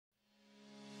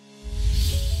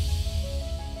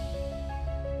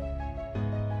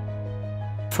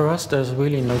For us, there's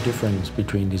really no difference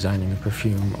between designing a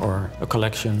perfume or a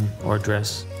collection or a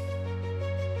dress.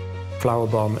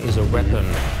 Flowerbomb is a weapon.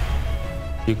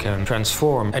 You can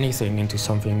transform anything into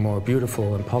something more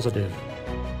beautiful and positive.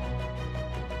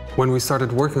 When we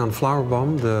started working on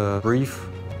Flowerbomb, the brief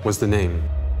was the name.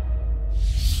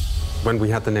 When we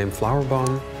had the name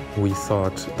Flowerbomb, we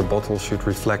thought the bottle should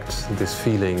reflect this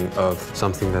feeling of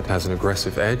something that has an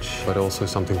aggressive edge, but also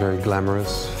something very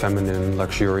glamorous, feminine,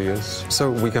 luxurious. So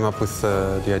we came up with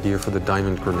the idea for the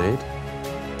diamond grenade.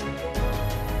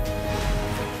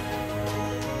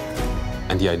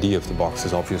 And the idea of the box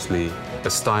is obviously a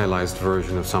stylized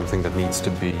version of something that needs to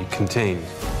be contained.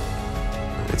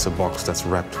 It's a box that's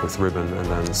wrapped with ribbon and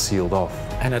then sealed off.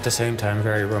 And at the same time,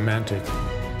 very romantic.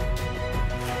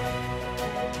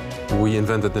 We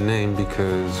invented the name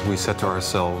because we said to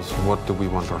ourselves, what do we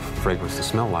want our fragrance to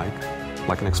smell like?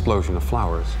 Like an explosion of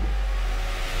flowers.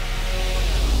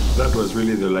 That was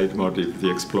really the leitmotif,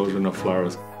 the explosion of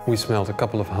flowers. We smelled a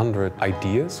couple of hundred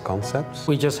ideas, concepts.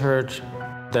 We just heard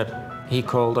that he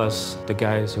called us the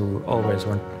guys who always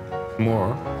want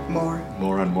more.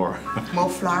 More and more. More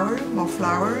flower, more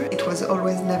flower. It was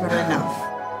always never enough.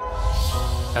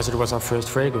 As it was our first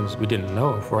fragrance, we didn't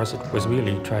know. For us, it was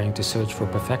really trying to search for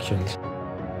perfection.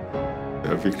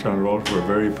 Viktor and Rolf were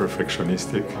very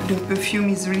perfectionistic. The perfume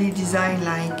is really designed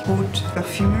like haute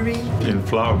perfumery. In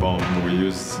Flowerbomb, we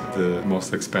use the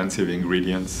most expensive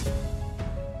ingredients.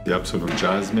 The absolute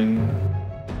jasmine,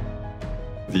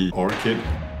 the orchid,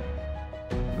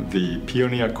 the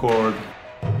peony accord,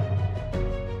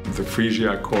 the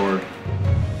freesia accord,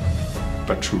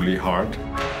 patchouli heart,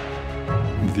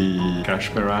 the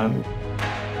cashmeran,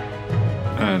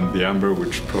 and the amber,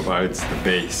 which provides the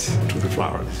base to the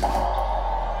flowers.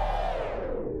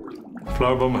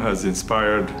 Flowerbomb has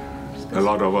inspired a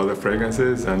lot of other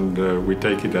fragrances, and we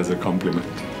take it as a compliment.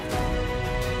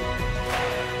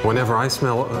 Whenever I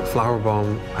smell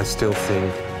Flowerbomb, I still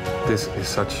think this is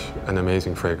such an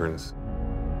amazing fragrance.